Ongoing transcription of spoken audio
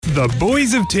The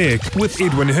Boys of Tech with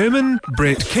Edwin Herman,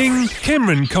 Brett King,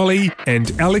 Cameron Colley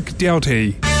and Alec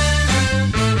Doughty.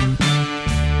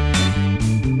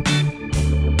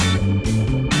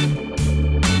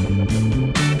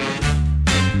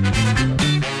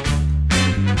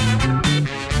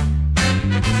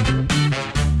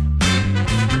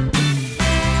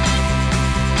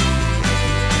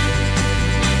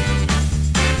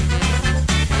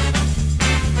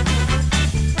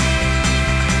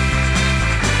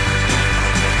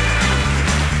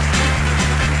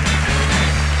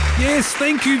 Yes,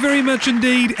 thank you very much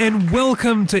indeed, and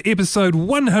welcome to episode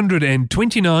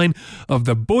 129 of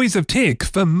The Boys of Tech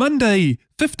for Monday,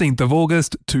 15th of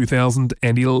August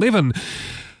 2011.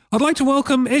 I'd like to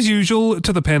welcome, as usual,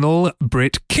 to the panel,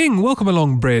 Brett King. Welcome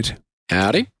along, Brett.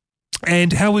 Howdy.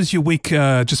 And how was your week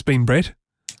just been, Brett?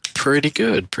 Pretty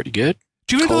good.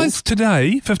 Do you realise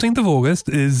today, 15th of August,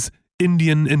 is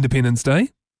Indian Independence Day?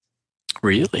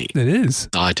 Really? It is.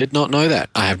 I did not know that.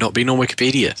 I have not been on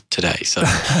Wikipedia today, so...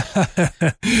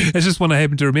 It's just one I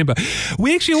happen to remember.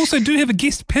 We actually also do have a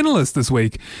guest panellist this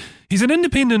week. He's an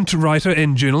independent writer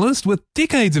and journalist with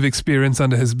decades of experience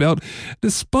under his belt,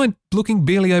 despite looking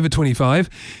barely over 25.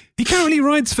 He currently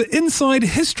writes for Inside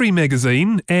History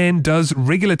magazine and does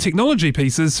regular technology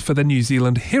pieces for the New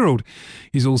Zealand Herald.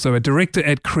 He's also a director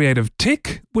at Creative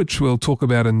Tech, which we'll talk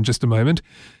about in just a moment.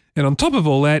 And on top of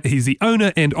all that, he's the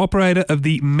owner and operator of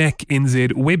the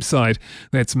MacNZ website.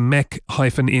 That's mac-nz.com.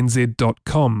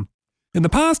 In the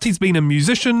past, he's been a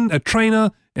musician, a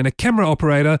trainer, and a camera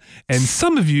operator, and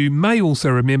some of you may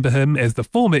also remember him as the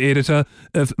former editor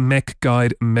of Mac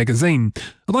Guide magazine.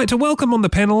 I'd like to welcome on the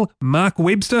panel Mark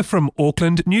Webster from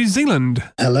Auckland, New Zealand.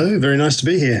 Hello, very nice to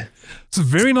be here. It's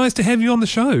very nice to have you on the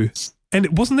show.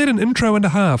 And wasn't that an intro and a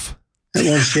half? It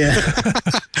was, yeah.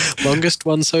 Longest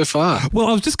one so far. Well,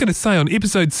 I was just going to say on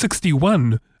episode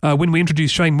 61, when we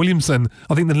introduced Shane Williamson,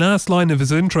 I think the last line of his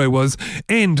intro was,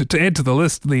 and to add to the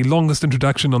list, the longest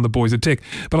introduction on the Boys of Tech.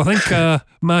 But I think,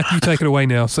 Mark, you take it away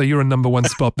now, so you're in number one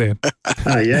spot there.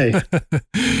 Oh, yay.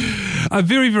 A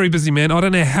very, very busy man. I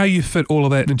don't know how you fit all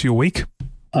of that into your week.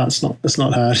 It's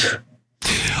not hard.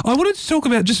 I wanted to talk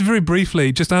about, just very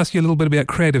briefly, just ask you a little bit about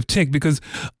Creative Tech because,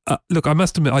 look, I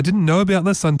must admit, I didn't know about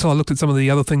this until I looked at some of the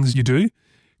other things you do.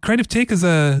 Creative Tech is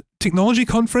a technology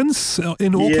conference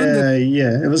in Auckland?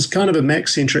 Yeah. It was kind of a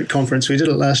Mac-centric conference. We did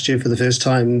it last year for the first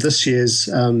time. This year's,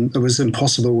 it was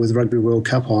impossible with Rugby World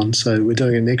Cup on, so we're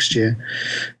doing it next year.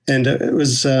 And it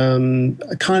was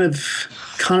kind of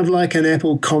like an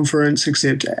Apple conference,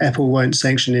 except Apple won't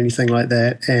sanction anything like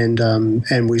that.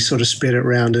 And we sort of spread it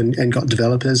around and got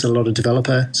developers, a lot of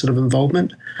developer sort of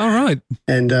involvement. All right.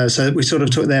 And so we sort of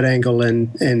took that angle,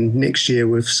 and next year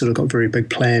we've sort of got very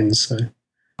big plans. So.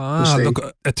 Look,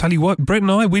 I tell you what, Brett and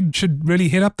I, we should really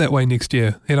head up that way next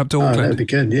year. Head up to Auckland. That'd be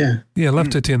good, yeah. Yeah, love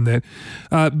to attend that.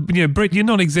 Brett, you're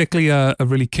not exactly a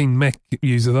really keen Mac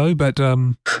user though, but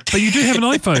you do have an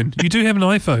iPhone. You do have an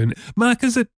iPhone. Mark,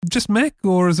 is it just Mac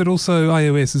or is it also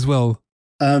iOS as well?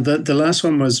 The last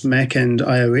one was Mac and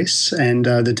iOS, and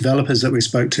the developers that we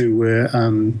spoke to were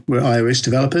iOS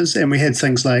developers, and we had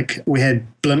things like we had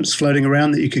blimps floating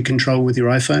around that you could control with your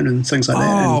iPhone and things like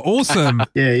that. Oh, awesome!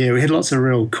 Yeah, we had lots of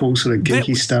real cool sort of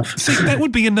geeky stuff. See, that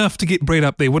would be enough to get Brett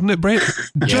up there, wouldn't it, Brett?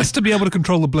 Yeah. Just to be able to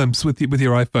control the blimps with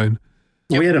your iPhone.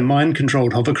 Yep. We had a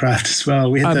mind-controlled hovercraft as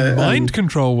well. We had a mind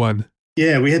control one.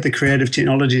 Yeah, we had the Creative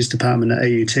Technologies Department at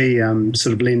AUT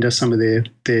sort of lend us some of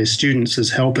their students as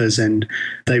helpers, and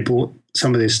they brought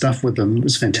some of their stuff with them. It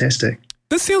was fantastic.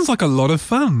 This sounds like a lot of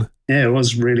fun. Yeah, it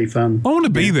was really fun. I want to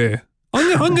be there.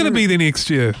 I'm going to be there next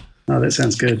year. Oh, that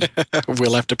sounds good.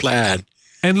 We'll have to plan.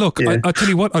 And look, yeah. I tell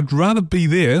you what, I'd rather be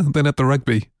there than at the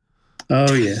rugby.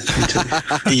 Oh, yeah, me too.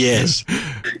 Yes.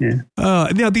 Yeah.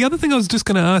 Now, the other thing I was just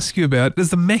going to ask you about is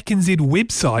the MacNZ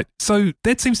website. So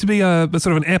that seems to be a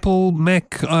sort of an Apple, Mac,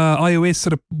 iOS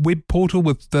sort of web portal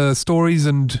with stories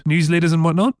and newsletters and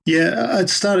whatnot? Yeah, I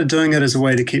started doing it as a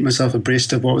way to keep myself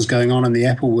abreast of what was going on in the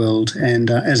Apple world and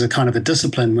as a kind of a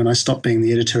discipline when I stopped being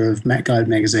the editor of Mac Guide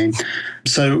magazine.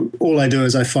 So all I do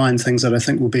is I find things that I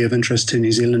think will be of interest to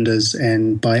New Zealanders,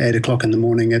 and by 8 o'clock in the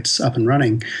morning, it's up and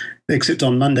running. Except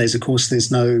on Mondays, of course,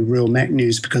 there's no real Mac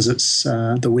news because it's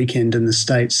the weekend in the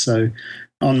States. So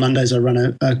on Mondays, I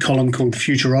run a column called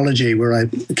Futurology where I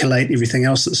collate everything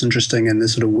else that's interesting in the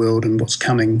sort of world and what's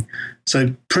coming.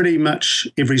 So pretty much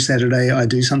every Saturday I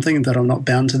do something that I'm not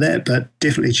bound to that, but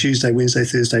definitely Tuesday, Wednesday,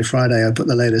 Thursday, Friday, I put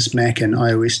the latest Mac and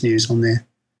iOS news on there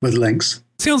with links.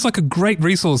 Sounds like a great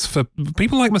resource for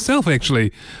people like myself,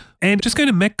 actually. And just going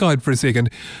to Mac Guide for a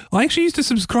second, I actually used to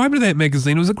subscribe to that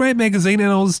magazine. It was a great magazine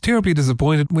and I was terribly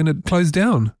disappointed when it closed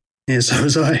down. Yeah, so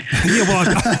was I. Yeah, well,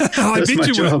 I That's bet my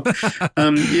you job.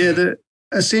 were.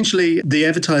 Essentially, the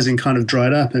advertising kind of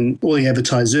dried up, and all the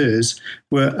advertisers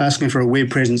were asking for a web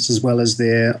presence as well as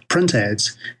their print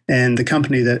ads. And the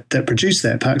company that produced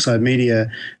that, Parkside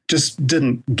Media, just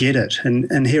didn't get it.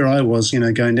 And here I was,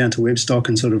 going down to Webstock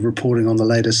and sort of reporting on the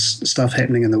latest stuff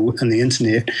happening in the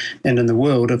internet and in the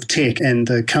world of tech. And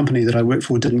the company that I worked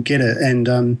for didn't get it. And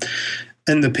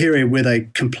in the period where they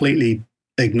completely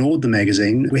ignored the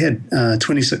magazine, we had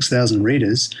 26,000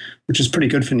 readers, which is pretty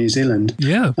good for New Zealand.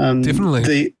 Yeah,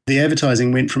 definitely. The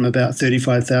advertising went from about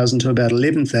 35,000 to about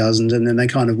 11,000, and then they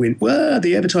kind of went, well,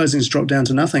 the advertising's dropped down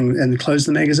to nothing, and closed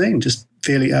the magazine just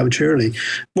fairly arbitrarily.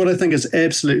 What I think is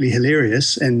absolutely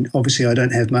hilarious, and obviously I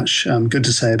don't have much good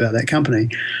to say about that company,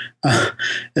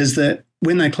 is that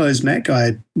when they closed Mac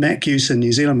Guide, Mac use in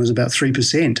New Zealand was about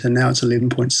 3%, and now it's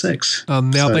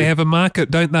 11.6. Now they have a market,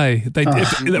 don't they?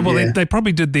 They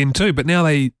probably did then too, but now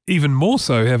they even more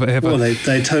so have well, they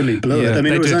totally blew it. I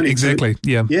mean, it was only exactly.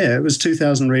 It was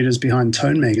 2,000 readers behind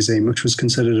Tone magazine, which was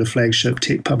considered a flagship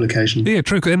tech publication. Yeah,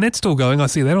 true, and that's still going. I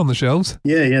see that on the shelves.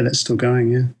 Yeah, that's still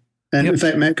going. Yeah, and in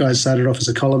fact, Mac Guide started off as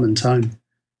a column in Tone.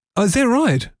 Oh, is that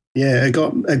right? Yeah, it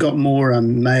got more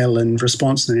mail and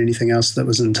response than anything else that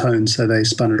was in Tone, so they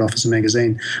spun it off as a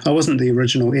magazine. I wasn't the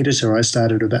original editor. I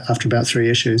started after about 3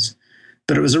 issues,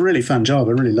 but it was a really fun job.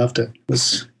 I really loved it.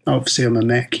 Obviously I'm a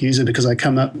Mac user because I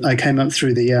came up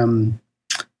through the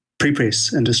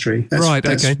pre-press industry.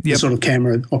 That's the sort of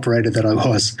camera operator that I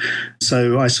was.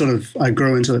 So I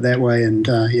grew into it that way, and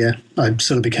I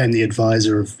sort of became the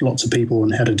advisor of lots of people on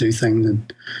how to do things,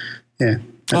 and yeah.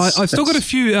 I've still got a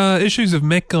few issues of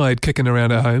Mac Guide kicking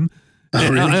around at home. Oh,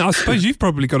 really? I suppose you've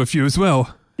probably got a few as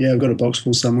well. Yeah, I've got a box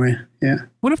full somewhere. Yeah.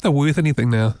 Wonder if they're worth anything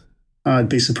now. I'd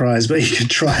be surprised, but you could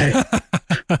try.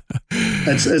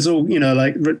 It's all,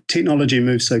 like technology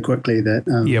moves so quickly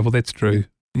that... yeah, well, that's true.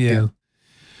 Yeah.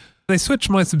 They switched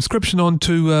my subscription on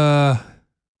to,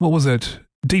 what was it?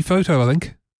 dPhoto, I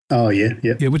think. Oh, yeah.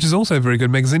 Yeah, which is also a very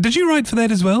good magazine. Did you write for that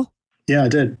as well? Yeah, I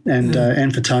did.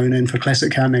 And for Tone and for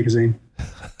Classic Car Magazine.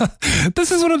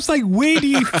 This is what I'm saying. Where do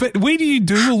you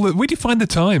find the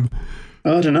time?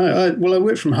 I don't know. I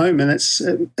work from home, and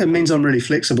it means I'm really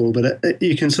flexible, but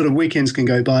you can sort of, weekends can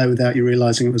go by without you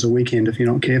realizing it was a weekend if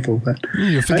you're not careful. But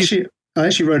I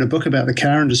actually wrote a book about the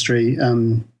car industry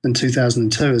in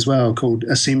 2002 as well, called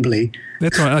Assembly.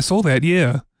 That's right. I saw that.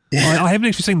 Yeah. I haven't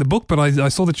actually seen the book, but I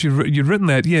saw that you'd written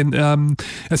that. Yeah,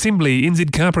 Assembly,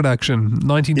 NZ Car Production,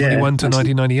 1921 to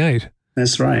 1998.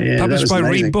 That's right. Yeah, published by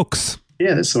amazing. Reed Books.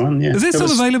 Yeah, that's the one. Yeah, is that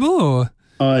still available? Or?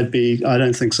 I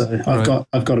don't think so.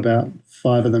 I've got about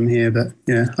 5 of them here, but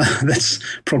yeah, that's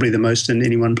probably the most in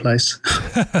any one place.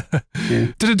 Yeah.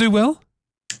 Did it do well?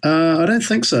 I don't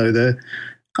think so.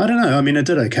 I don't know. I mean, it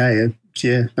did okay.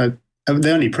 They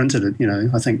only printed it,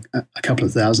 I think a couple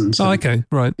of thousand. So, oh, okay,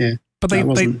 right. Yeah. But they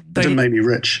didn't make me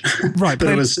rich. Right. But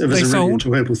it was a really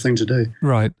enjoyable thing to do.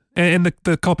 Right. And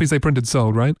the copies they printed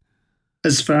sold, right?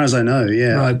 As far as I know,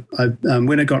 yeah. Right. I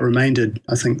when it got remaindered,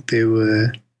 I think there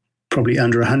were probably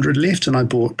under 100 left, and I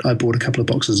bought a couple of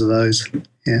boxes of those.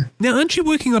 Yeah. Now, aren't you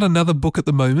working on another book at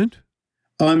the moment?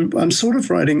 I'm sort of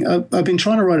writing. I've been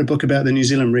trying to write a book about the New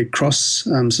Zealand Red Cross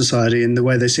Society and the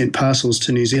way they sent parcels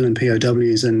to New Zealand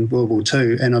POWs in World War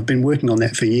II, and I've been working on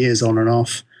that for years, on and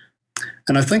off.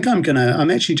 And I think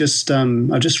I'm actually just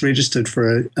I just registered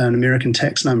for an American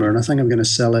tax number, and I think I'm going to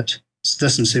sell it.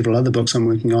 This and several other books I'm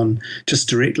working on just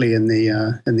directly in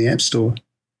the App Store.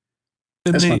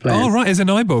 That's my plan. Oh, right, as an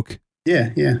iBook. Yeah.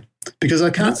 Because I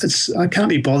can't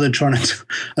be bothered trying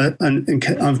to. And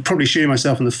I'm probably shooting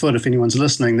myself in the foot if anyone's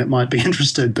listening that might be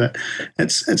interested. But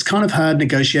it's kind of hard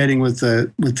negotiating with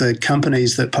the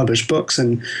companies that publish books,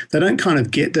 and they don't kind of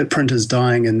get that print is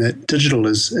dying and that digital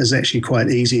is actually quite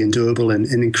easy and doable and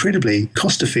incredibly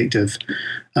cost effective.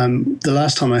 The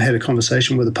last time I had a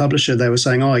conversation with a publisher, they were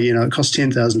saying, it costs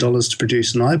 $10,000 to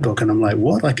produce an iBook, and I'm like,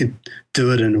 what? I could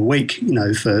do it in a week,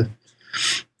 for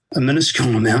a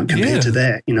minuscule amount compared to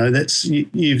that. That's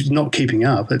you're not keeping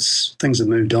up. Things have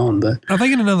moved on. But are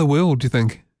they in another world, do you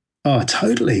think? Oh,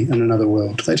 totally in another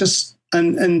world. They just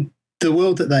and the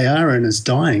world that they are in is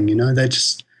dying.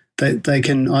 They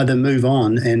can either move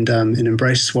on and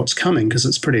embrace what's coming because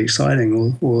it's pretty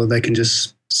exciting, or they can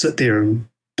just sit there and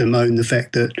bemoan the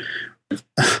fact that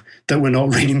we're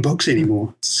not reading books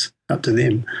anymore. It's up to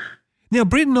them. Now,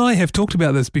 Brett and I have talked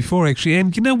about this before, actually,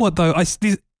 and you know what though,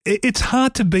 it's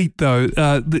hard to beat though.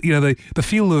 The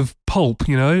feel of pulp,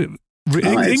 ink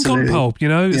on pulp,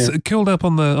 curled up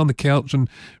on the couch and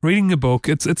reading a book.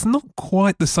 It's not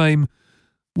quite the same,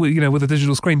 with a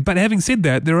digital screen. But having said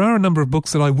that, there are a number of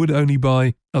books that I would only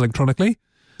buy electronically.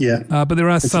 Yeah. But there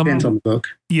are It some. depends on the book.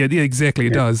 Yeah, exactly.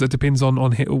 It does. It depends on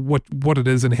what it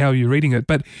is and how you're reading it.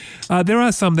 But there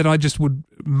are some that I just would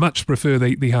much prefer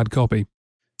the hard copy.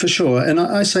 For sure. And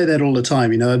I say that all the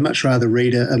time. I'd much rather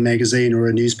read a magazine or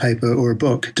a newspaper or a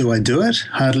book. Do I do it?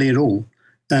 Hardly at all.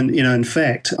 And, in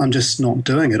fact, I'm just not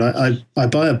doing it. I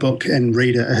buy a book and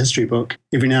read a history book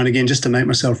every now and again just to make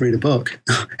myself read a book.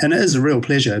 And it is a real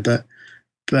pleasure.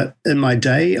 But in my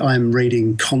day, I'm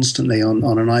reading constantly on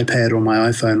an iPad or my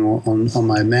iPhone or on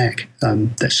my Mac.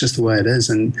 That's just the way it is.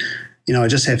 And, I've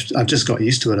just got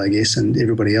used to it, I guess, and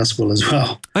everybody else will as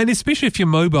well. And especially if you're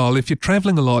mobile, if you're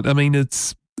traveling a lot, I mean,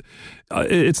 it's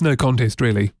no contest,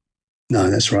 really. No,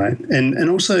 that's right. And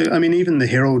also, I mean, even the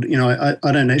Herald,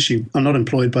 I'm not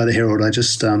employed by the Herald. I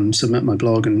just submit my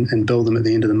blog and bill them at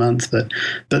the end of the month. But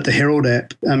the Herald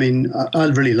app, I mean, I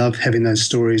really love having those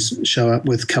stories show up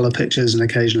with color pictures and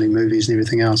occasionally movies and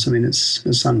everything else. I mean,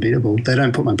 it's unbeatable. They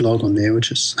don't put my blog on there,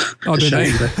 which is a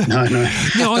shame. But no.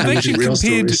 No, I've actually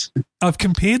compared. I've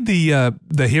compared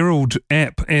the Herald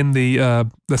app and the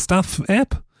Stuff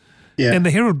app. Yeah. And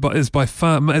the Herald is by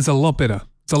far is a lot better.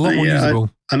 It's a lot more usable.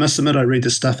 I must admit, I read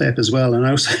the Stuff app as well, and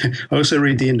I also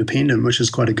read the Independent, which is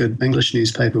quite a good English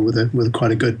newspaper with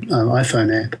quite a good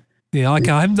iPhone app. Yeah,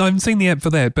 okay. I haven't seen the app for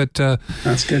that, but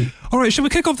that's good. All right, shall we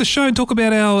kick off the show and talk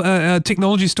about our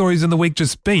technology stories in the week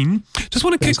just been? Just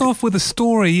want to kick off with a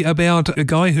story about a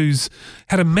guy who's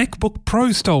had a MacBook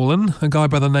Pro stolen, a guy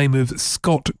by the name of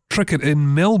Scott Trickett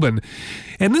in Melbourne.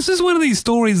 And this is one of these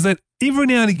stories that every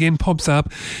now and again pops up,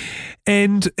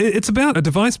 and it's about a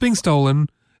device being stolen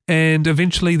and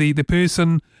eventually the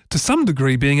person, to some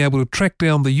degree, being able to track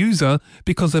down the user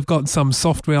because they've got some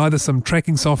software, either some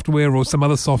tracking software or some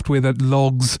other software that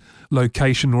logs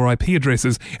location or IP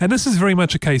addresses. And this is very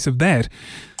much a case of that.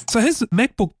 So his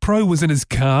MacBook Pro was in his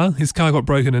car. His car got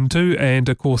broken into, and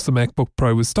of course the MacBook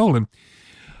Pro was stolen.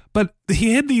 But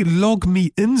he had the Log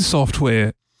Me In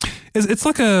software. It's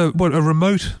like a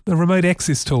remote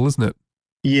access tool, isn't it?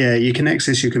 Yeah, you can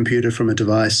access your computer from a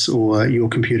device or your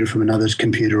computer from another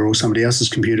computer or somebody else's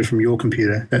computer from your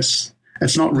computer. It's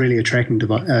not really a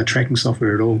tracking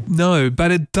software at all. No,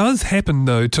 but it does happen,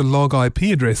 though, to log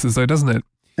IP addresses, though, doesn't it?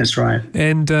 That's right.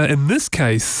 And in this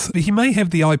case, he may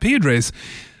have the IP address,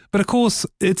 but of course,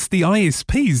 it's the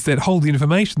ISPs that hold the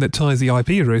information that ties the IP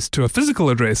address to a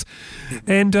physical address.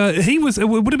 And it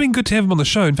would have been good to have him on the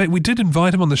show. In fact, we did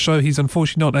invite him on the show. He's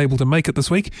unfortunately not able to make it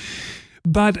this week.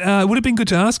 But it would have been good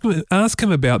to ask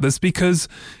him about this, because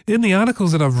in the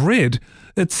articles that I've read,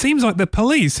 it seems like the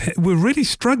police were really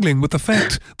struggling with the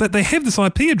fact that they have this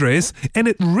IP address, and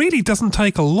it really doesn't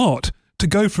take a lot to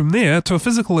go from there to a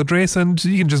physical address, and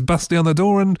you can just bust down the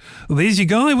door and there's your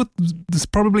guy that's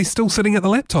probably still sitting at the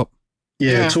laptop.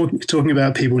 Yeah. Talking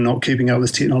about people not keeping up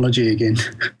with technology again.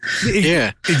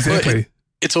 Yeah, exactly. Well,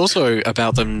 it's also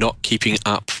about them not keeping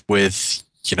up with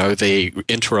the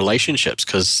interrelationships,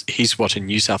 because he's in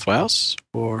New South Wales,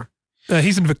 or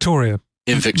he's in Victoria.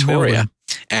 In Victoria. Melbourne.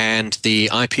 And the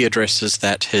IP addresses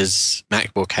that his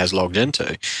MacBook has logged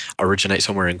into originate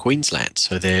somewhere in Queensland.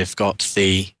 So they've got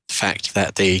the fact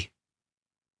that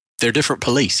they're different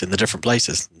police in the different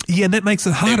places. Yeah, and that makes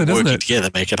it harder, doesn't it? Yeah,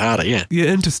 that make it harder, yeah. Yeah,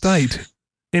 interstate.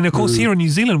 And of course, here in New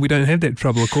Zealand, we don't have that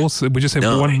trouble, of course. We just have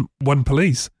one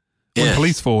police. One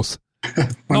police force.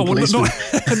 Not one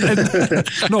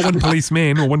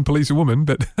policeman or one police woman,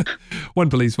 but one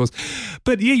police force.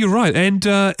 But yeah, you're right. And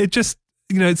it just,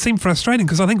 it seemed frustrating,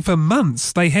 because I think for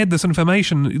months they had this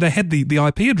information, they had the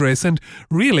IP address, and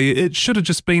really it should have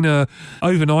just been a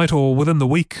overnight or within the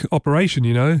week operation,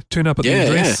 turn up at the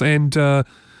address and,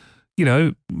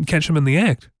 catch them in the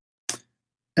act.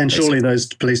 And surely those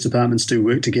police departments do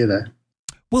work together.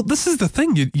 Well, this is the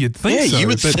thing. You'd think so. Yeah, you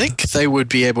would think they would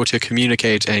be able to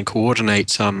communicate and coordinate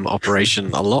some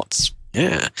operation a lot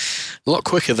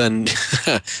quicker than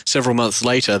several months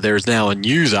later. There is now a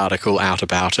news article out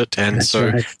about it. And That's so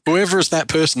right. whoever is that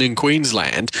person in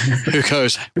Queensland who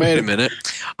goes, wait a minute,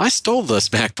 I stole this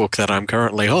MacBook that I'm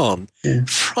currently on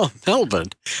from Melbourne.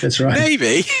 That's right.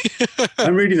 Maybe.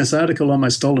 I'm reading this article on my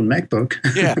stolen MacBook.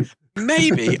 Yeah.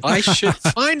 Maybe I should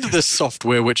find this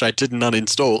software which I didn't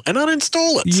uninstall and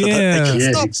uninstall it so that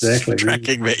they can stop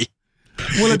tracking me.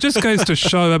 Well, it just goes to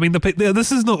show, I mean,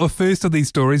 this is not the first of these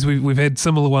stories. We've had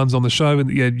similar ones on the show,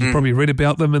 and you probably read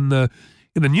about them in the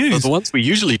news. Well, the ones we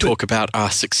usually talk about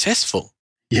are successful.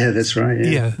 Yeah, that's right.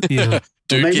 Yeah. Well,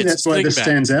 maybe that's why this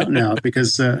stands out now,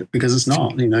 because it's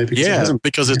not,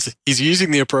 because he's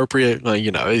using the appropriate,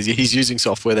 he's using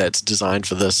software that's designed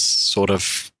for this sort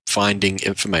of finding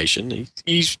information.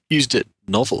 He's used it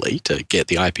novelly to get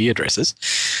the IP addresses.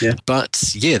 Yeah.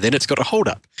 But then it's got a hold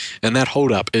up. And that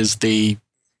hold up is the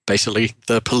basically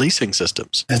the policing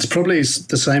systems. It's probably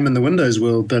the same in the Windows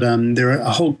world, but there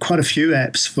are quite a few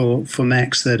apps for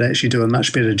Macs that actually do a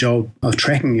much better job of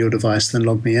tracking your device than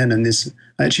Log Me In. And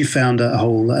I actually found a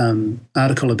whole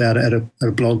article about it at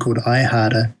a blog called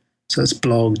iHarder. So it's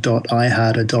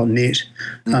blog.iharder.net.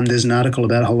 There's an article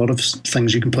about a whole lot of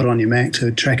things you can put on your Mac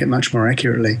to track it much more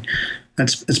accurately.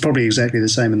 It's probably exactly the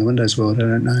same in the Windows world. I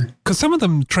don't know. Because some of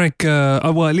them track,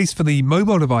 well, at least for the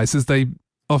mobile devices, they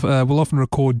will often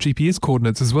record GPS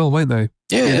coordinates as well, won't they?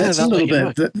 Yeah, that's a little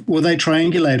bit. Well, they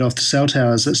triangulate off the cell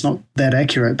towers. It's not that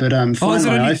accurate, but Find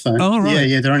My iPhone. Oh, right.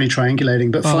 Yeah, they're only triangulating.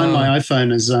 But Find My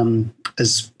iPhone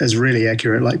is really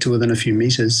accurate, like to within a few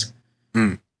meters.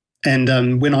 Mm.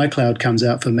 And when iCloud comes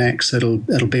out for Macs, it'll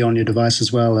be on your device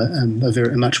as well. A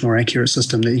much more accurate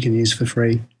system that you can use for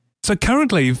free. So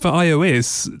currently for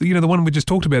iOS, the one we just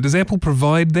talked about, does Apple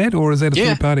provide that, or is that a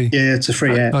third party? Yeah, it's a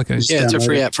free app. Okay. Yeah, it's a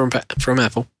free app from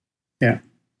Apple. Yeah.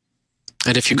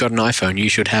 And if you've got an iPhone, you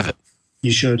should have it.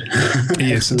 You should.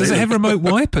 Yes. Does it have remote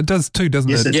wipe? It does too, doesn't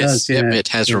it? Yes, it does. Yeah. It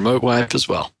has remote wipe as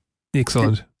well.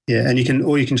 Excellent. Yeah, and you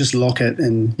can just lock it,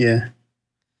 and yeah,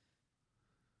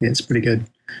 it's pretty good.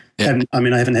 Yeah. I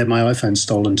haven't had my iPhone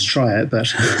stolen to try it,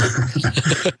 but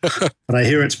but I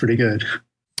hear it's pretty good.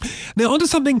 Now, on to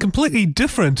something completely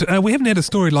different. We haven't had a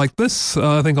story like this,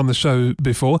 I think, on the show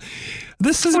before.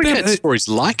 This is we about had stories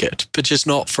like it, but just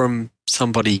not from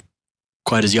somebody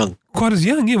quite as young. Quite as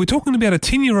young, yeah. We're talking about a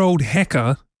 10-year-old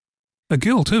hacker, a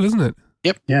girl too, isn't it?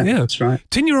 Yep. Yeah, that's right.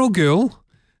 10-year-old girl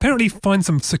apparently finds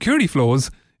some security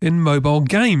flaws in mobile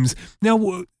games.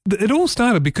 Now, it all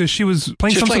started because she was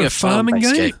playing some sort of farming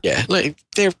game. Yeah,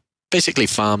 they're basically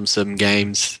farm sim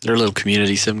games. They're little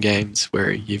community sim games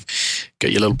where you've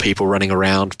got your little people running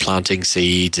around planting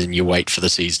seeds, and you wait for the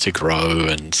seeds to grow,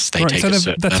 and they take a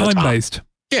certain amount of time. Time-based.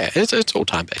 Yeah, it's all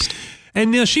time-based.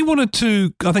 And now she wanted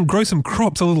to, I think, grow some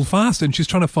crops a little faster, and she's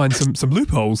trying to find some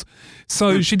loopholes.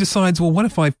 So she decides, well, what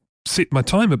if I set my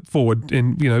timer forward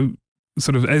and,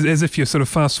 sort of as if you're sort of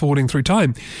fast-forwarding through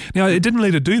time. Now, it didn't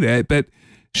let her do that, but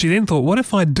she then thought, what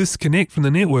if I disconnect from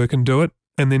the network and do it,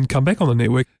 and then come back on the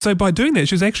network? So by doing that,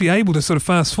 she was actually able to sort of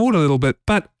fast-forward a little bit.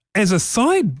 But as a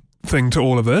side thing to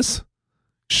all of this,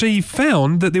 she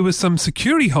found that there were some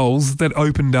security holes that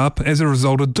opened up as a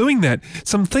result of doing that,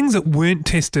 some things that weren't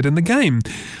tested in the game.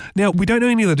 Now, we don't know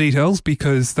any of the details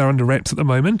because they're under wraps at the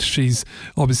moment. She's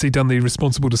obviously done the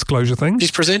responsible disclosure thing.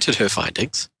 She's presented her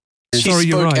findings. She Sorry,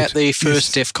 you're spoke right. at the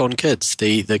first DEF CON Kids,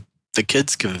 the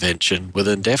kids convention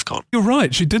within DEF CON. You're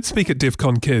right. She did speak at DEF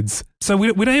CON Kids. So we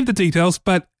don't have the details,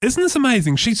 but isn't this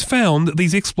amazing? She's found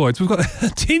these exploits. We've got a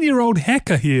 10-year-old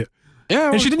hacker here.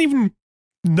 Yeah. And she didn't even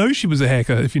know she was a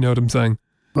hacker, if you know what I'm saying.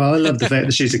 Well, I love the fact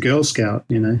that she's a Girl Scout,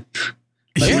 Would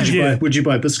you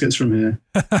buy biscuits from her?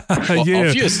 Yeah.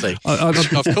 Obviously.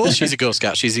 Of course she's a Girl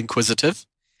Scout. She's inquisitive.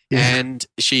 Yeah. And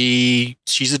she's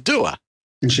a doer.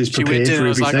 And she's prepared for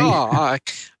everything. Was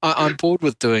like, I'm bored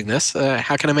with doing this.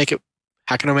 How can I make it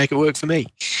work for me?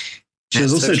 She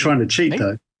was also trying to cheat,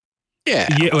 though.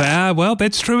 Yeah. Well,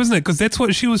 that's true, isn't it? Because that's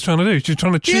what she was trying to do. She was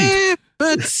trying to cheat. Yeah,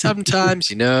 but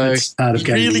sometimes, you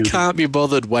really can't be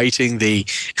bothered waiting the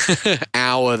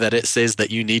hour that it says that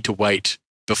you need to wait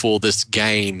before this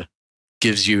game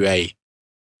gives you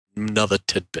another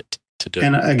tidbit to do.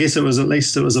 And I guess it was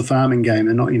a farming game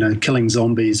and not, killing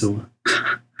zombies or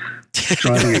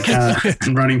driving a car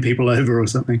and running people over or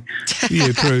something.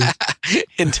 Yeah, true.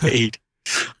 Indeed.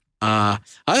 I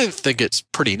think it's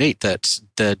pretty neat that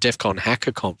the DEF CON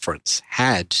Hacker Conference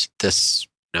had this,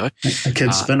 a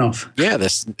kids spin-off. Yeah,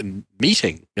 this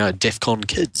meeting, DEF CON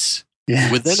Kids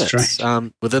within it.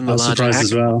 Right. Within the larger surprised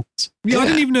as well. Yeah, I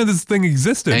didn't even know this thing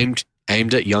existed.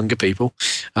 Aimed at younger people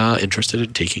interested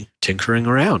in tinkering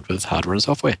around with hardware and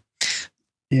software.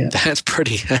 Yeah, that's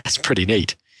pretty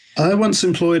neat. I once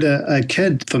employed a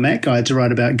kid for Mac Guide to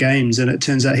write about games, and it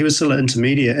turns out he was still at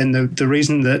intermediate. And the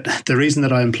reason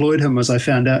that I employed him was I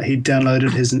found out he'd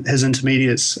downloaded his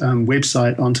intermediate's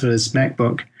website onto his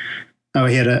MacBook. Oh,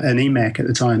 he had an eMac at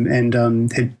the time, and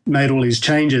had made all these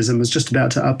changes and was just about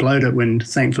to upload it when,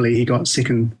 thankfully, he got sick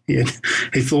and he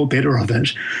thought better of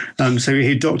it. So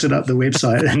he doctored up the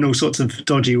website in all sorts of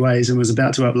dodgy ways and was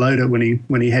about to upload it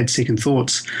when he had second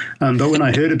thoughts. But when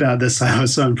I heard about this, I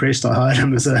was so impressed. I hired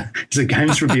him as a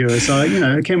games reviewer. So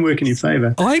it can work in your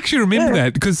favour. I actually remember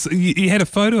that because you had a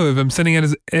photo of him sitting at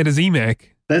his eMac.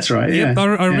 That's right. Yeah,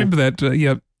 I remember that.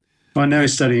 Yeah. Well, now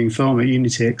he's studying film at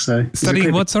Unitec. So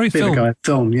studying what? Sorry, film. Guy.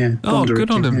 Film, yeah. Oh,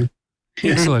 good on him.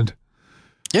 Yeah. Excellent.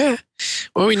 Yeah.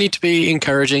 Well, we need to be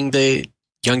encouraging the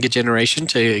younger generation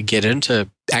to get into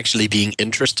actually being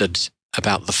interested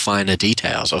about the finer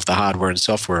details of the hardware and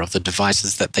software of the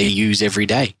devices that they use every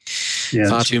day. Yeah.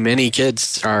 Far too many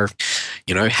kids are,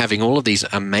 having all of these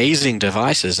amazing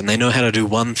devices and they know how to do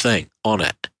one thing on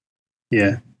it.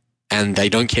 Yeah. And they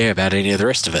don't care about any of the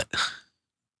rest of it.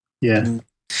 Yeah.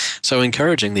 So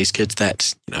encouraging these kids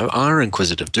that, are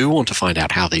inquisitive, do want to find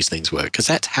out how these things work, because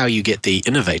that's how you get the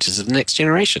innovators of the next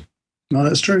generation. No,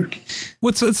 that's true.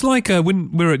 Well, it's like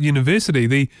when we were at university,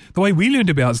 the way we learned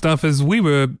about stuff is we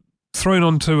were thrown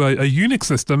onto a Unix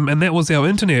system, and that was our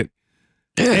internet.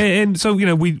 Yeah. And so, we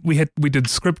did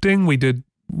scripting, we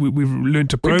learned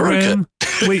to program,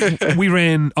 we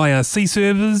ran IRC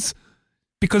servers,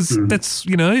 because that's,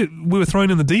 we were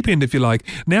thrown in the deep end, if you like.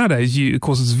 Nowadays, of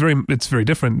course, it's very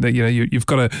different. That you've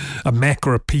got a Mac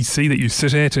or a PC that you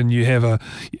sit at, and you have a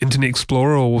Internet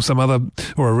Explorer or some other,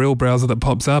 or a real browser that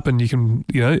pops up, and you can,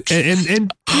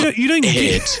 and you don't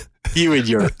get. You and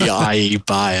your IE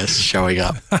bias showing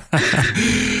up.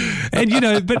 And,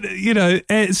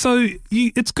 so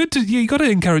it's good to, you got to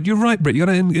encourage, you're right, Brett, you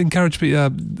got to encourage,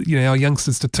 our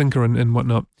youngsters to tinker and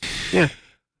whatnot. Yeah.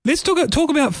 Let's talk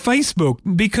about Facebook,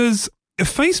 because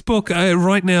Facebook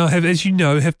right now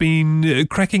have been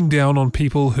cracking down on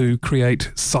people who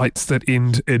create sites that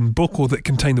end in book or that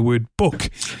contain the word book.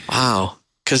 Wow.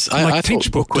 Because Like I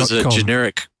thought book was a teachbook.com.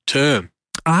 generic term.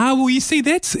 Well, you see,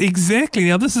 that's exactly.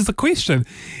 Now, this is the question.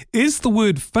 Is the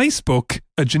word Facebook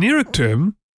a generic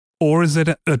term, or is it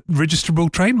a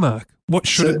registrable trademark? What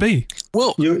should it be?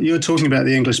 Well, You're talking about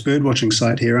the English birdwatching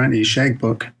site here, aren't you?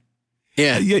 Shagbook.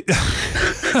 yeah.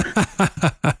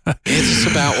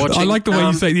 It's about watching. I like the way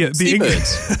you say, the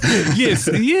seabirds. Yes,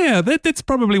 yeah, that's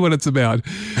probably what it's about.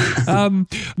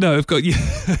 No, I've got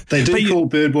They do call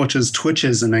birdwatchers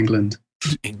twitchers in England.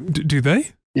 Do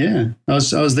they? Yeah, I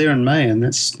was there in May, and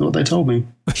that's what they told me.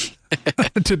 I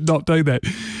did not know that.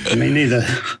 Me neither.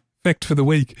 Fact for the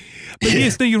week. But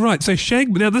yes, no, you're right. So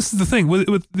now this is the thing.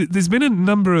 There's been a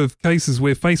number of cases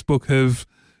where Facebook have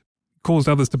caused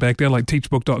others to back down, like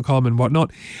teachbook.com and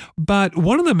whatnot. But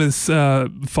one of them is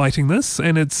fighting this,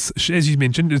 and it's, as you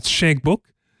mentioned, it's Shagbook.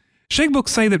 Shagbook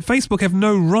say that Facebook have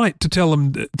no right to tell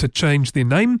them to change their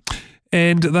name,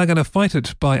 and they're going to fight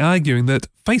it by arguing that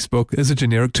Facebook is a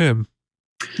generic term.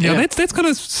 Now, that's kind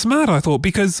of smart, I thought,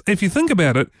 because if you think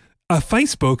about it, a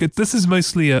Facebook, this is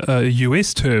mostly a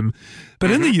US term, but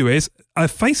in the US, a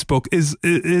Facebook is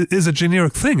a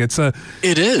generic thing. It's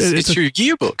your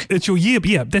yearbook. It's your year.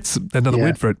 Yeah, that's another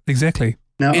word for it. Exactly.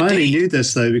 Now, I only knew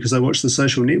this, though, because I watched The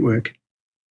Social Network.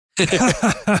 So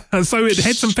it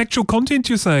had some factual content,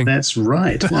 you're saying? That's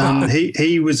right.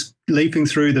 He was leaping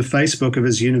through the Facebook of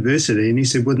his university, and he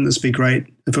said, wouldn't this be great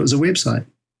if it was a website?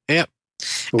 Yep.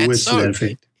 Or words to that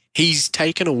effect. He's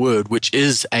taken a word which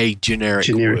is a generic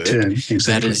word term,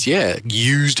 exactly. that is,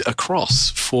 used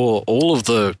across for all of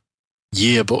the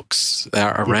yearbooks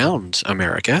around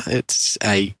America. It's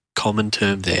a common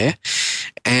term there.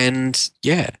 And,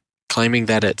 claiming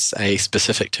that it's a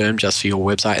specific term just for your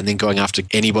website, and then going after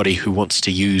anybody who wants to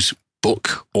use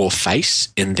book or face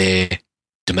in their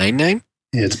domain name.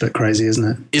 Yeah, it's a bit crazy, isn't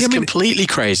it? It's completely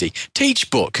crazy.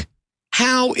 Teachbook.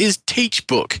 How is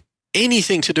Teachbook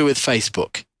anything to do with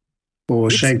Facebook? Or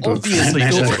Shagbook. Obviously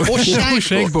different. Or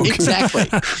Shagbook. Exactly.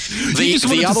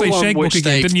 The other one which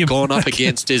they've gone up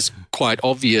against is quite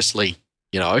obviously,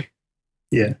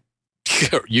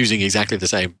 using exactly the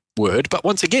same word. But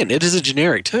once again, it is a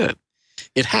generic term.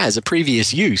 It has a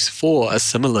previous use for a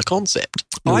similar concept.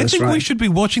 I think we should be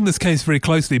watching this case very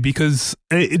closely, because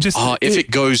if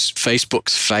it goes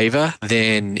Facebook's favor,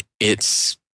 then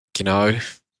it's,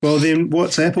 Well, then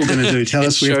what's Apple going to do? Tell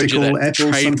us we have to call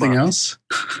Apple something else?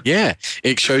 Yeah,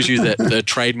 it shows you that the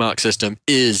trademark system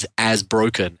is as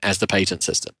broken as the patent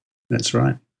system. That's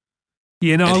right.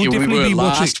 Yeah, no, I would definitely be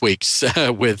watching. Last week's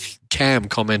with Cam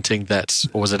commenting that,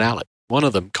 or was it Alec? One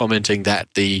of them commenting that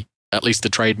at least the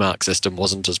trademark system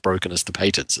wasn't as broken as the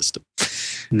patent system.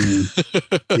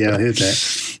 Yeah, I heard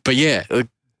that. But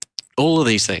all of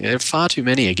these things, there are far too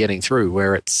many are getting through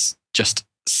where it's just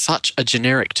such a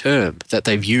generic term that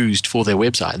they've used for their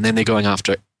website, and then they're going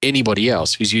after anybody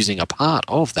else who's using a part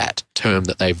of that term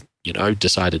that they've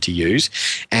decided to use,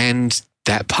 and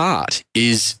that part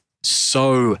is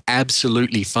so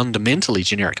absolutely fundamentally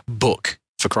generic. Book,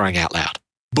 for crying out loud.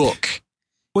 Book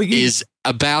is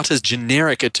about as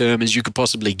generic a term as you could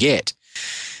possibly get.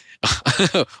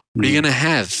 What are you going to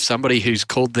have? Somebody who's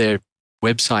called their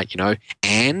website,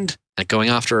 and going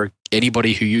after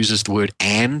anybody who uses the word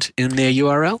 "and" in their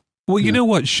URL? Well, you know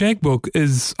what? Shagbook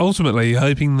is ultimately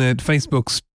hoping that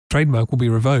Facebook's trademark will be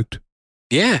revoked.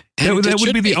 Yeah. That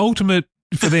would be the ultimate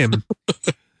for them.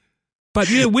 But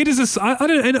where does this? I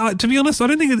don't. And to be honest, I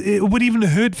don't think it would even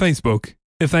hurt Facebook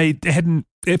if they don't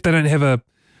have a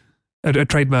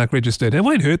trademark registered. It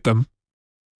won't hurt them.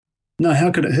 No,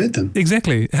 how could it hurt them?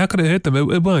 Exactly. How could it hurt them?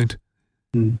 It won't.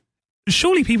 Hmm.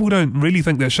 Surely people don't really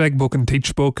think that Shagbook and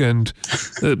Teachbook and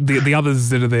the others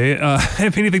that are there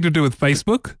have anything to do with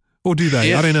Facebook, or do they?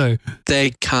 Yeah. I don't know.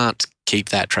 They can't keep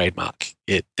that trademark.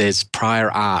 There's prior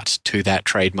art to that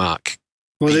trademark.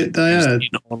 Well, they are.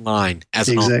 Online as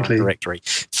an Exactly. online directory.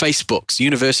 Facebooks.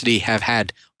 University have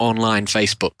had online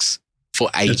Facebooks for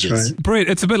ages. That's right. Brett,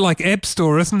 it's a bit like App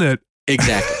Store, isn't it?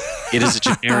 Exactly. It is a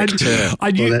generic term.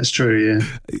 I knew, Well, that's true,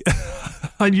 yeah.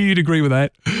 I knew you'd agree with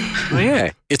that. Oh,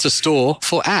 yeah. It's a store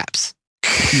for apps.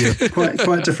 Yeah.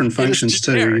 Quite different functions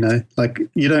too, generic. you know. Like,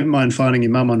 you don't mind finding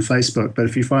your mum on Facebook, but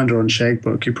if you find her on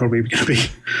Shagbook, you're probably going to be,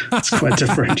 it's quite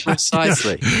different.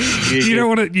 Precisely. You don't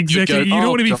want to exactly. You don't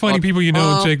want to be finding people you know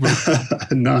on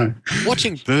Shagbook. No.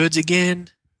 Watching birds again.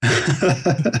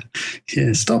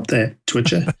 Yeah, stop that,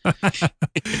 Twitcher.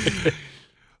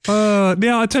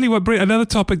 Now, I tell you what, Brett, another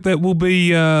topic that will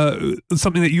be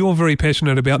something that you're very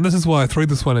passionate about, and this is why I threw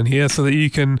this one in here, so that you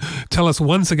can tell us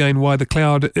once again why the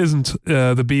cloud isn't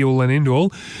the be-all and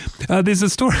end-all. There's a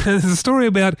story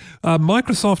about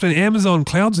Microsoft and Amazon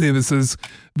cloud services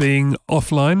being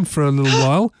offline for a little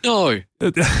while. No.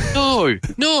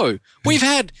 We've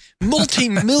had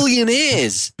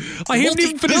multi-millionaires. I haven't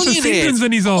even finished the sentence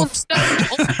and he's on off. stage,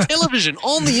 on television,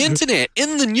 on the internet,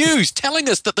 in the news, telling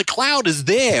us that the cloud is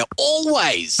there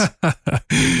always.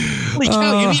 Holy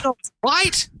cow, you mean I was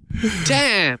right?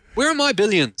 Damn, where are my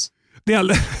billions? Now,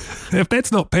 if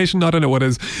that's not passion, I don't know what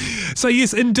is. So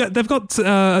yes, they've got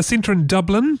a centre in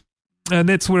Dublin, and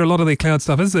that's where a lot of their cloud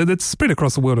stuff is. It's spread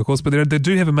across the world, of course, but they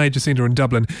do have a major centre in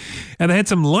Dublin. And they had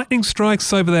some lightning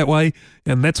strikes over that way,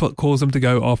 and that's what caused them to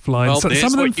go offline. Well, So, there's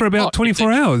some of them what for you about got.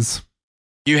 24 hours.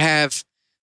 You have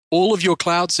all of your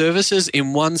cloud services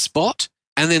in one spot,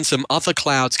 and then some other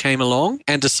clouds came along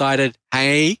and decided,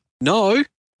 hey, no,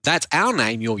 that's our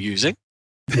name you're using.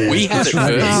 Yeah, We had that's it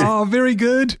right. first. Oh, very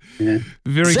good. Yeah.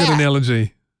 Very good Zap.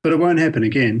 analogy. But it won't happen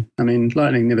again. I mean,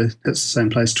 lightning never hits the same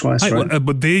place twice, Hey, right?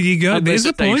 but there you go. There's Unless a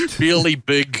it's point. a really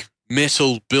big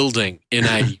metal building in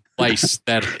a place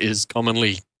that is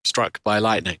commonly struck by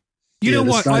lightning. You know the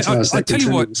what? Sky Towers, I they tell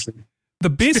you what. continuously- The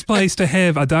best place to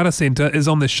have a data center is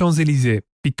on the Champs-Élysées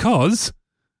because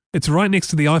it's right next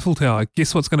to the Eiffel Tower.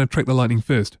 Guess what's going to attract the lightning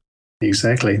first?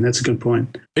 Exactly. That's a good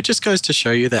point. It just goes to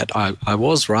show you that I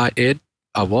was right, Ed.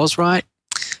 I was right.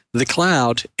 The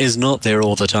cloud is not there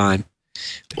all the time.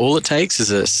 All it takes is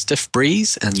a stiff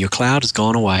breeze and your cloud has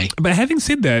gone away. But having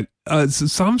said that,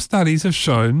 some studies have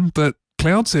shown that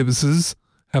cloud services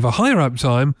have a higher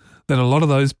uptime than a lot of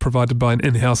those provided by an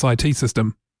in-house IT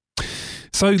system.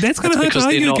 So that's going to hard to because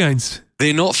they're argue not- against.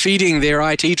 They're not feeding their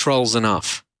IT trolls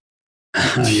enough.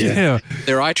 Yeah.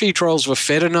 Their IT trolls were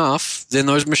fed enough, then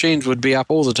those machines would be up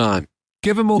all the time.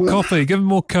 Give them more Well- coffee. Give them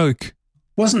more Coke.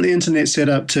 Wasn't the internet set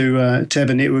up to have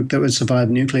a network that would survive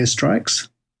nuclear strikes?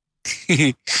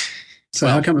 So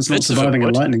Well, how come it's not bits of it surviving a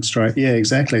would. lightning strike? Yeah,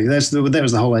 exactly. That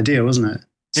was the whole idea, wasn't it?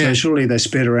 So Yeah. surely they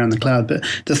spread around the cloud. But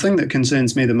the thing that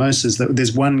concerns me the most is that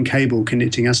there's one cable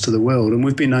connecting us to the world, and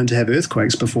we've been known to have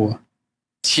earthquakes before.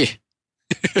 Yeah.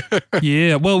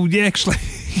 Yeah, well, yeah, actually,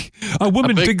 a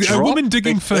woman big drop,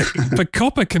 digging for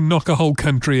copper can knock a whole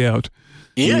country out.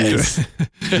 Yes.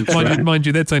 Mind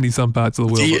you, that's only some parts of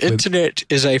the world. The but- internet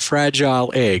is a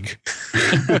fragile egg.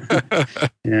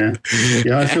 Yeah,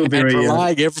 yeah. I feel very. And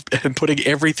relying and putting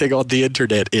everything on the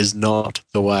internet is not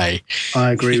the way.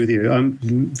 I agree with you. I'm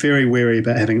very wary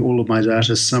about having all of my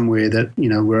data somewhere that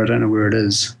where I don't know where it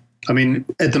is. I mean,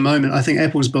 at the moment, I think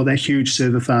Apple's built that huge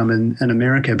server farm in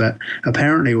America, but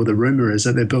apparently, or the rumor is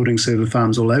that they're building server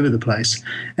farms all over the place.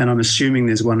 And I'm assuming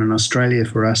there's one in Australia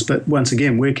for us. But once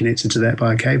again, we're connected to that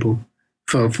by a cable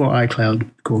for iCloud,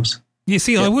 of course. Yeah,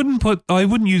 see, I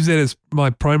wouldn't use that as my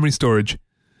primary storage.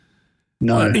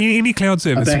 No, Any cloud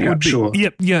service backup, would be. sure.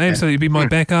 Yep, yeah, absolutely. It'd be my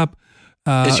backup.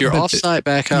 It's your but- offsite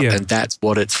backup, yeah. and that's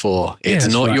what it's for. Yeah, It's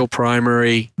that's not right. your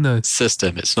primary No.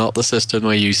 system. It's not the system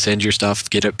where you send your stuff,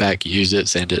 get it back, use it,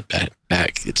 send it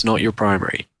back. It's not your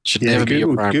primary. It should yeah, never be your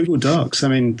Google, primary. Google Docs. I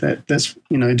mean, that's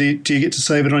do you get to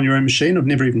save it on your own machine? I've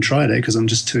never even tried it because I'm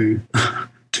just too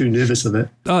nervous of it.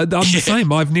 I'm the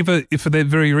same. I've never, for that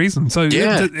very reason. So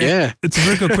Yeah, it- yeah. it's a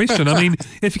very good question. I mean,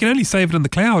 if you can only save it in the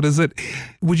cloud,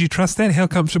 would you trust that? How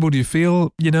comfortable do you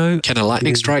feel? Can a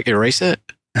lightning strike erase it?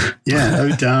 Yeah, oh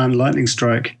darn, lightning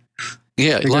strike.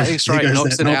 Yeah, There lightning goes- strike there goes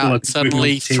knocks that it novel out. I've been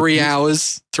Suddenly, working on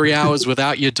 3 hours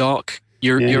without your doc,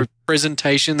 Yeah. your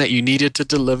presentation that you needed to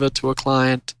deliver to a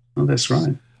client. Oh, that's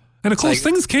right. And of course,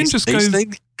 Like, things can just go. these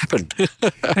things happen.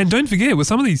 And don't forget, with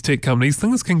some of these tech companies,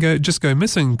 things can go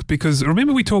missing, because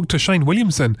remember we talked to Shane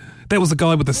Williamson. That was the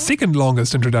guy with the second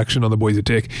longest introduction on the Boys of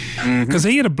Tech, because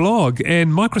he had a blog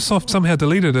and Microsoft somehow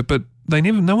deleted it, but he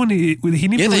never really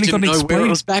got an know where it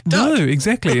was backed up. No,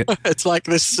 exactly. It's like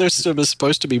this system is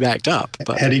supposed to be backed up.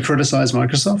 But Had he criticised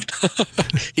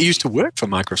Microsoft? he used to work for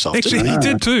Microsoft. Actually, he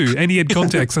did too, and he had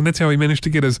contacts, and that's how he managed to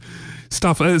get his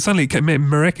stuff. Suddenly, it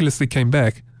miraculously came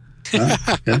back.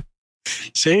 Yeah.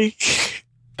 See?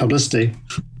 Publicity.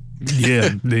 Yeah,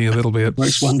 a little bit.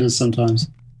 Works wonders sometimes.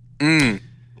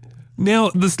 Now,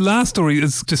 this last story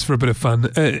is just for a bit of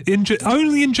fun.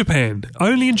 Only in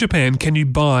Japan can you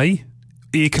buy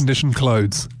air-conditioned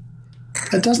clothes.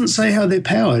 It doesn't say how they're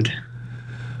powered.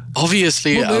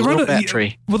 Obviously, a little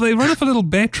battery. Well, they run off a little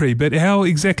battery, but how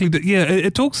exactly?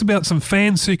 It talks about some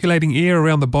fans circulating air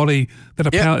around the body that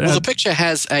are powered. Well, the picture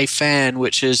has a fan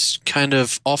which is kind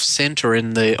of off-center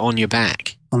on your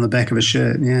back. On the back of a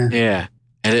shirt, yeah. Yeah,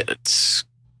 and it's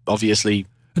obviously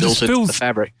built into the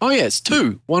fabric. Oh, yeah, it's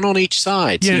two, one on each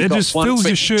side. Yeah, so it just fills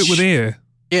your shirt with air.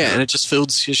 Yeah, and it just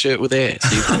fills your shirt with air,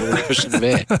 so you've got a cushion of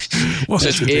air. Well, so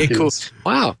it's air cool.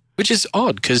 Wow, which is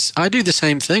odd, because I do the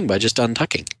same thing by just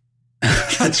untucking.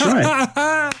 That's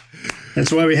right.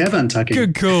 That's why we have untucking.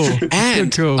 Good call.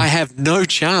 And Good call. I have no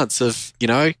chance of,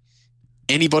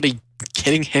 anybody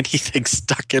getting anything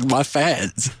stuck in my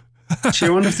fans. Gee, I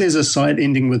wonder if there's a site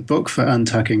ending with book for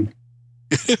untucking.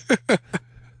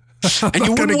 And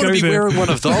you wouldn't want to be wearing one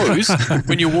of those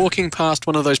when you're walking past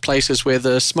one of those places where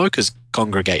the smokers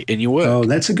congregate in your work. Oh,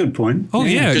 that's a good point. Oh,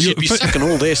 yeah. Because you'd be sucking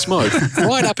all their smoke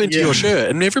right up into your shirt,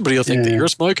 and everybody will think that you're a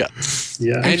smoker.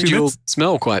 Yeah. And Actually, you'll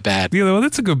smell quite bad. Yeah, well,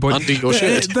 that's a good point. Under your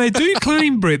shirt. They do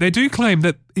claim, Brett, that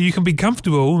you can be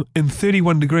comfortable in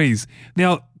 31 degrees.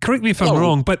 Now, correct me if I'm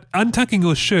wrong, but untucking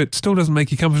your shirt still doesn't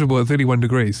make you comfortable at 31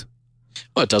 degrees.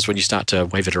 Well, it does when you start to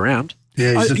wave it around.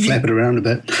 Yeah, you just flap it around a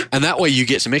bit. And that way you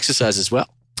get some exercise as well.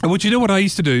 Well, you know what I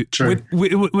used to do? True.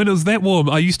 When it was that warm,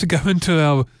 I used to go into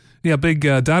our big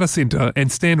data center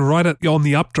and stand right on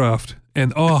the updraft.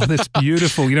 And, that's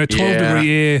beautiful. 12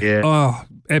 degree air. Yeah. Oh,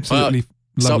 absolutely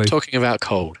lovely. Stop talking about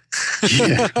cold.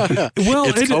 Yeah. Well,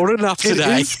 it's cold enough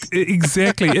today.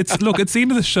 Exactly. It's the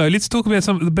end of the show. Let's talk about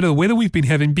a bit of the weather we've been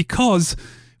having, because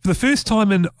for the first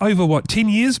time in over, 10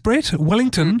 years, Brett,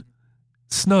 Wellington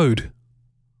snowed.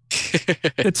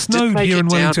 It snowed here in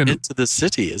Wellington. Down into the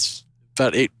city,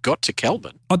 but it got to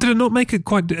Kelburn. Oh, did it not make it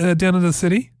quite down into the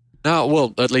city? No,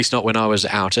 well, at least not when I was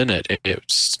out in it.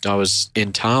 I was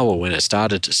in Tawa when it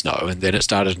started to snow, and then it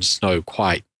started to snow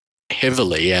quite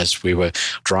heavily as we were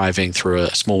driving through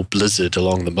a small blizzard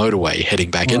along the motorway heading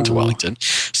back into Wellington.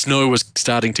 Snow was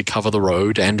starting to cover the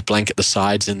road and blanket the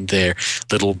sides in their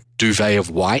little duvet of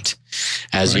white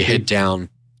as you head down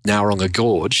Nowronga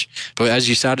Gorge. But as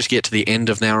you started to get to the end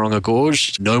of Nowronga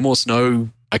Gorge, no more snow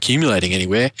accumulating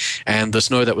anywhere, and the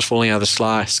snow that was falling out of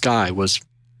the sky was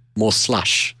more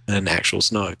slush than actual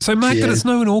snow. So, Mark, did it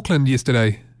snow in Auckland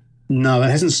yesterday? No, it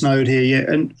hasn't snowed here yet.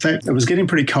 In fact, it was getting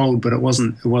pretty cold, but it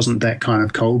wasn't that kind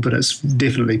of cold, but it's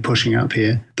definitely pushing up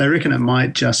here. They reckon it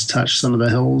might just touch some of the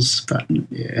hills, but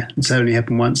yeah, it's only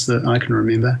happened once that I can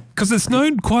remember. Because it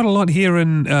snowed quite a lot here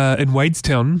in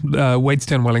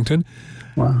Wadestown, Wellington.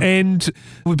 Wow. And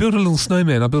we built a little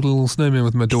snowman. I built a little snowman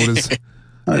with my daughters.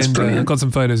 That's and brilliant. got some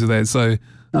photos of that. So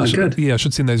I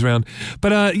should send those around.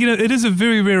 But, it is a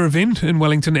very rare event in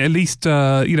Wellington. At least,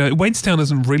 Wadestown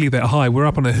isn't really that high. We're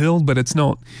up on a hill, but it's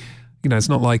not, it's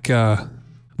not like, not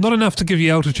enough to give you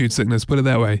altitude sickness, put it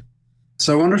that way.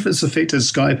 So I wonder if it's affected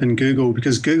Skype and Google,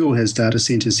 because Google has data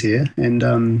centers here, and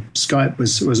Skype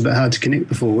was a bit hard to connect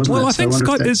before, wasn't it? Well, I think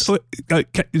Skype is...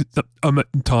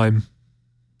 time.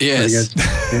 Yes.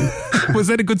 Yeah. Was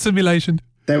that a good simulation?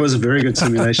 That was a very good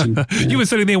simulation. Yeah. You were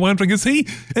sitting there wondering, is he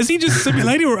just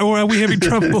simulating or are we having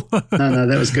trouble? No,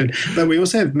 that was good. But we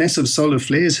also have massive solar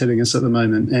flares hitting us at the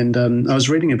moment. And I was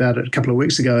reading about it a couple of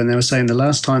weeks ago, and they were saying the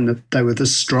last time that they were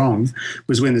this strong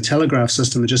was when the telegraph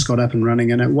system had just got up and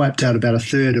running, and it wiped out about a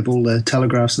third of all the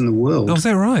telegraphs in the world. Oh, is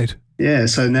that right? Yeah,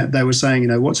 so they were saying,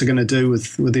 what's it going to do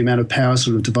with the amount of power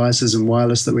sort of devices and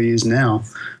wireless that we use now?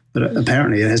 But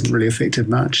apparently it hasn't really affected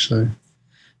much. So,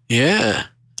 yeah.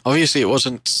 Obviously, it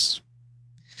wasn't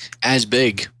as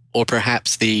big, or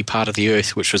perhaps the part of the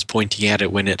Earth which was pointing at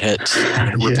it when it hit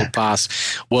and rippled past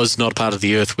was not part of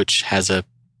the Earth which has a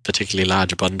particularly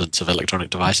large abundance of electronic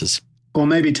devices. Or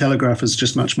maybe telegraph is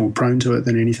just much more prone to it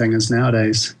than anything is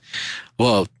nowadays.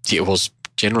 Well, it was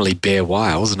generally bare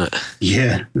wire, wasn't it?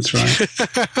 Yeah, that's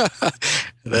right.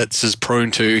 That's as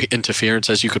prone to interference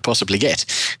as you could possibly get.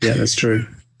 Yeah, that's true.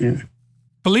 Yeah.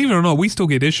 Believe it or not, we still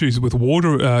get issues with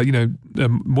water,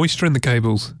 moisture in the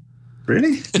cables.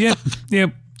 Really?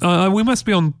 Yep. We must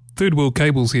be on third world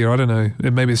cables here. I don't know.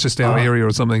 Maybe it's just our area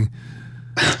or something.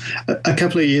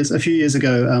 A few years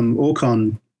ago,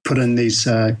 Orcon put in these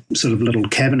sort of little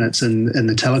cabinets in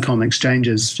the telecom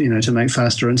exchanges, to make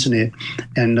faster internet.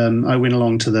 And I went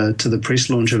along to the press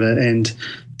launch of it, and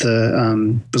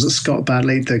was it Scott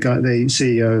Bartlett, the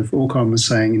CEO of Orcon, was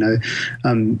saying,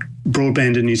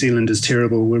 broadband in New Zealand is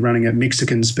terrible. We're running at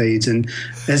Mexican speeds. And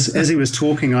as he was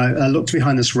talking, I looked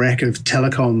behind this rack of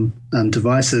telecom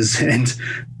devices, and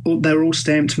they were all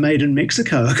stamped "Made in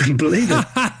Mexico." I couldn't believe it.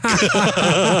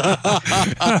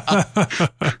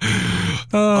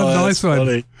 Nice one.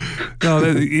 Funny.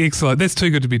 Excellent. That's too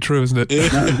good to be true, isn't it?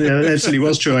 No, it actually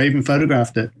was true. I even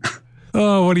photographed it.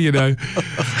 Oh, what do you know?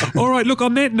 All right, look,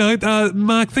 on that note,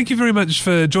 Mark, thank you very much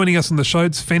for joining us on the show.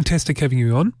 It's fantastic having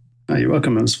you on. Oh, you're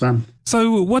welcome. It was fun.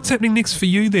 So what's happening next for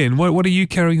you then? What are you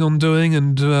carrying on doing,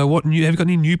 and have you got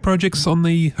any new projects on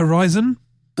the horizon?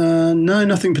 No,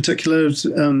 nothing particular.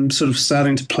 Sort of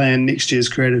starting to plan next year's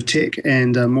Creative Tech,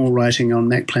 and more writing on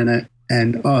Mac Planet.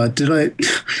 And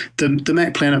the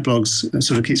Mac Planet blogs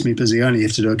sort of keeps me busy. I only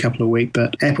have to do a couple a week,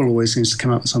 but Apple always seems to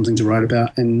come up with something to write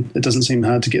about, and it doesn't seem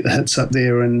hard to get the hits up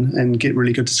there and get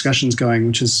really good discussions going,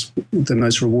 which is the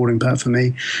most rewarding part for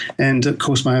me. And of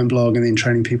course, my own blog, and then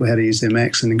training people how to use their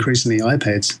Macs and increasingly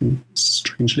iPads. And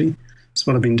strangely, it's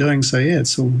what I've been doing. So yeah,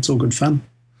 it's all good fun.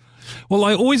 Well,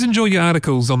 I always enjoy your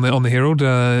articles on the Herald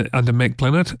under Mac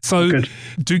Planet. So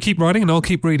do keep writing, and I'll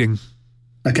keep reading.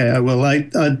 Okay, I will. I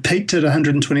peaked at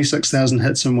 126,000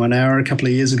 hits in 1 hour a couple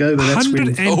of years ago. But that's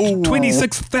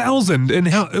 126,000 in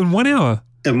 1 hour?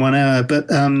 In 1 hour. But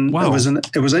wow.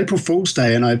 It was April Fool's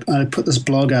Day, and I put this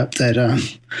blog up that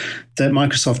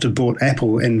Microsoft had bought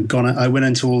Apple, and I went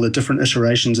into all the different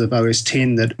iterations of OS X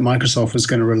that Microsoft was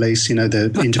going to release,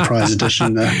 the Enterprise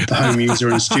Edition, the Home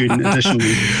User and Student Edition.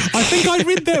 I think I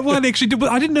read that one, actually, but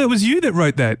I didn't know it was you that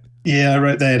wrote that. Yeah, I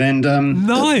wrote that. And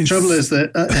nice. The trouble is that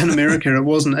in America, it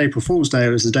wasn't April Fool's Day, it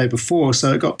was the day before.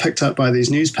 So it got picked up by these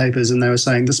newspapers, and they were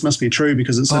saying this must be true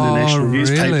because it's in a national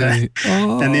newspaper.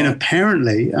 Oh. And then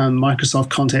apparently Microsoft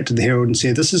contacted the Herald and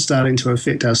said, this is starting to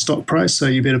affect our stock price, so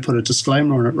you better put a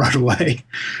disclaimer on it right away.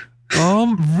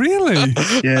 Really?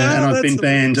 Yeah, and I've been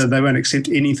banned. They won't accept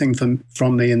anything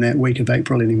from me in that week of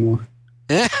April anymore.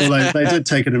 Although they did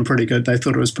take it in pretty good. They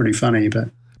thought it was pretty funny,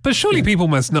 But surely people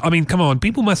must know. I mean, come on,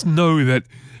 people must know that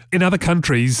in other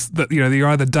countries that they're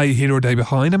either a day ahead or a day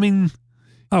behind. I mean,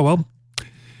 oh well.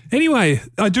 Anyway,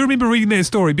 I do remember reading that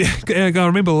story. I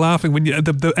remember laughing when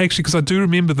actually, because I do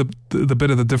remember the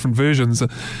bit of the different versions,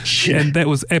 and that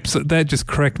was that just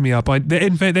cracked me up.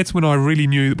 In fact, that's when I really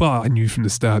knew. Well, I knew from the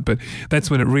start, but that's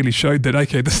when it really showed that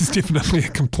this is definitely a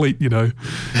complete joke.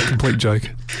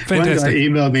 Fantastic. One guy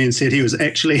emailed me and said he was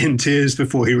actually in tears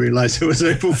before he realised it was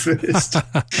April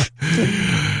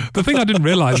 1st. The thing I didn't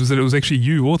realise was that it was actually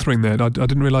you authoring that. I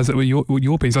didn't realise that were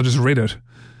your piece. I just read it.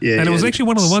 Yeah, and it was actually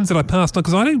one of the ones that I passed on,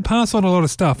 because I don't pass on a lot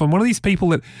of stuff. I'm one of these people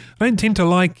that I don't tend to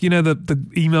like, the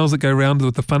emails that go around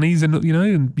with the funnies and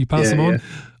you pass them on.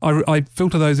 Yeah. I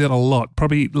filter those out a lot.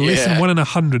 Probably less than 1 in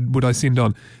 100 would I send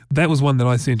on. That was one that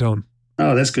I sent on.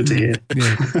 Oh, that's good to hear.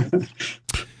 Yeah.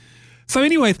 So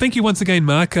anyway, thank you once again,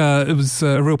 Mark. It was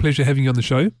a real pleasure having you on the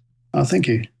show. Oh, thank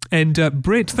you. And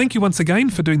Brett, thank you once again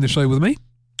for doing the show with me.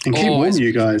 And keep warm,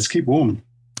 you guys. Keep warm.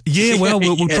 Yeah, well,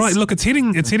 we'll try. Look, it's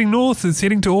heading north. It's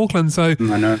heading to Auckland. So,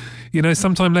 I know.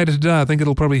 Sometime later today, I think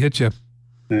it'll probably hit you.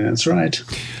 Yeah, that's right.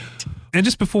 And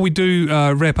just before we do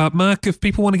wrap up, Mark, if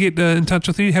people want to get in touch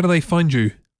with you, how do they find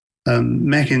you?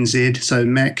 MacNZ, so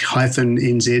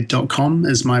mac-nz.com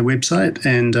is my website,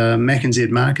 and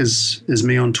MacNZ Mark is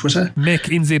me on Twitter.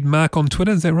 MacNZ Mark on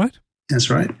Twitter, is that right?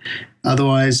 That's right.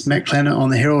 Otherwise, Mac Planet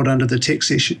on the Herald under the tech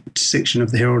section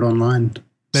of the Herald Online.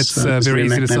 That's very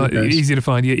easy to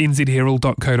find. Yeah,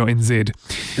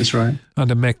 nzherald.co.nz. That's right.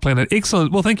 Under Mac Planet.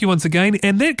 Excellent. Well, thank you once again.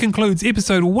 And that concludes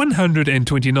episode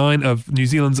 129 of New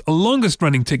Zealand's longest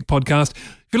running tech podcast.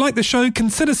 If you like the show,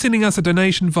 consider sending us a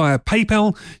donation via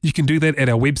PayPal. You can do that at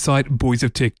our website,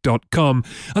 boysoftech.com.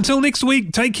 Until next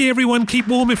week, take care, everyone. Keep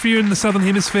warm if you're in the Southern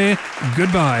Hemisphere.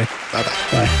 Goodbye. Bye-bye.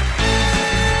 Bye.